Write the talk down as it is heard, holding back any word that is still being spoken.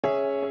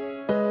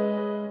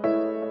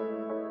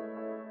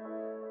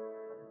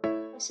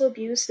Spousal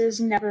abuse is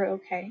never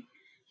okay.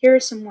 Here are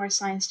some more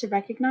signs to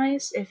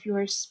recognize if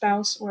your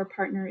spouse or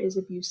partner is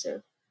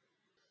abusive.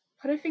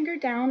 Put a finger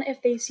down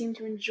if they seem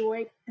to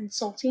enjoy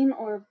insulting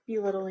or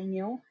belittling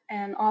you,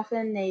 and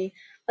often they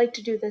like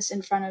to do this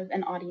in front of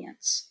an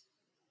audience.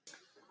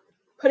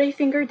 Put a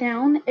finger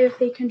down if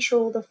they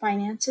control the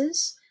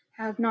finances,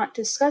 have not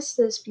discussed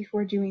this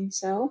before doing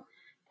so,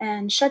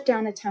 and shut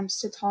down attempts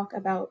to talk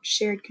about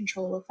shared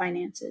control of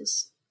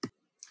finances.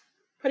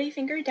 Put a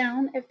finger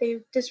down if they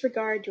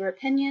disregard your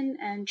opinion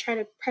and try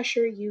to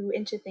pressure you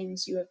into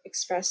things you have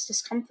expressed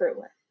discomfort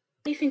with.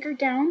 Put a finger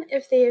down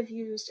if they have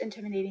used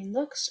intimidating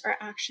looks or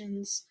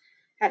actions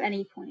at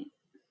any point.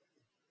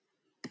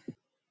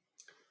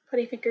 Put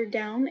a finger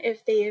down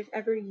if they have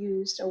ever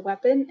used a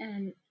weapon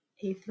in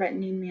a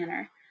threatening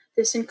manner.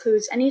 This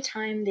includes any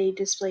time they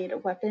displayed a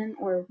weapon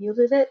or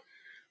wielded it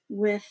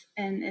with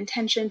an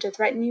intention to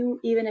threaten you,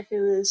 even if it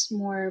was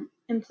more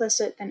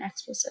implicit than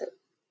explicit.